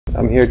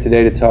I'm here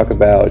today to talk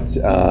about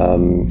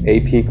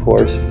AP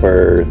course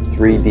for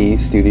 3D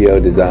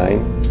studio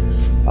design.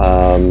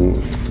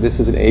 This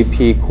is an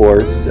AP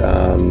course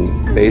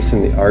based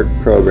in the art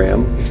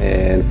program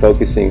and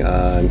focusing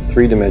on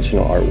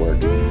three-dimensional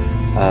artwork.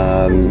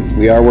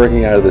 We are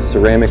working out of the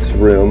ceramics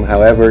room.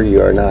 However,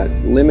 you are not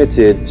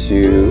limited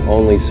to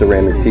only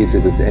ceramic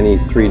pieces. It's any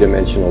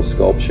three-dimensional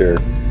sculpture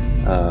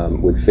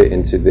would fit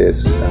into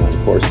this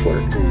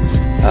coursework.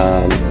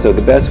 So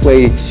the best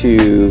way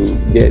to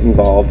get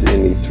involved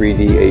in the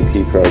 3D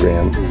AP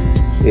program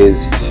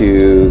is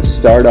to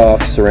start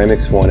off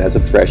Ceramics 1 as a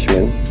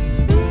freshman,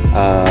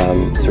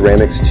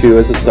 Ceramics 2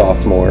 as a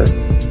sophomore,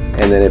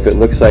 and then if it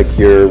looks like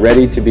you're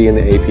ready to be in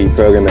the AP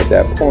program at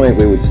that point,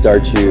 we would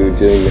start you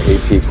doing the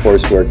AP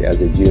coursework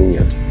as a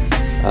junior.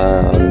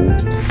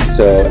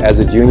 So as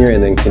a junior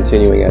and then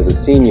continuing as a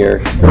senior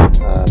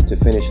to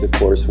finish the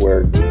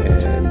coursework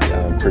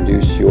and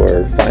produce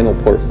your final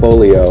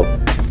portfolio,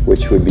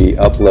 which would be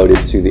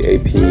uploaded to the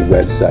AP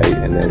website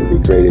and then be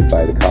graded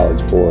by the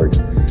College Board.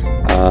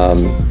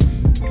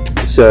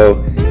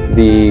 So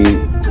the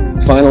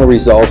final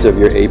result of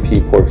your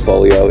AP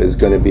portfolio is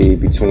going to be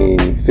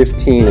between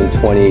 15 and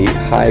 20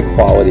 high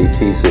quality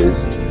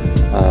pieces.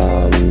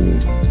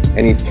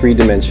 Any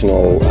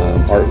three-dimensional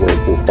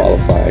artwork will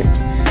qualify.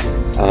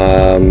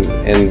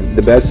 And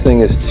the best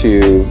thing is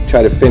to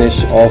try to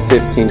finish all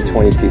 15 to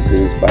 20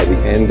 pieces by the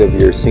end of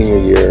your senior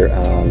year,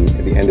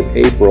 at the end of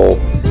April,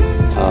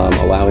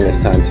 allowing us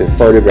time to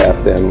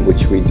photograph them,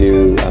 which we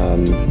do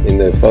in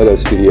the photo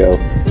studio.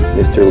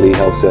 Mr. Lee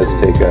helps us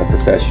take a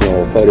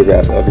professional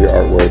photograph of your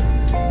artwork,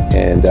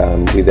 and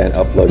we then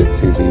upload it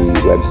to the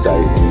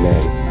website in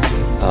May.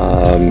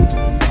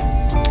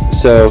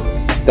 So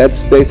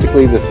that's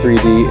basically the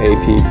 3D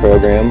AP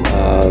program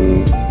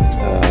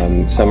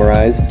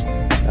summarized.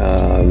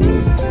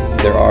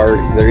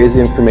 There is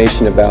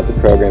information about the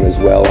program as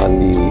well on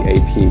the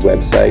AP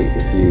website.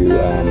 If you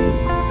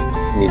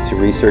need to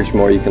research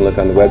more, you can look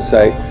on the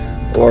website,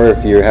 or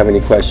if you have any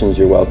questions,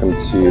 you're welcome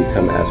to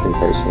come ask me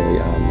personally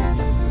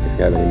if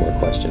you have any more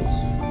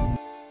questions.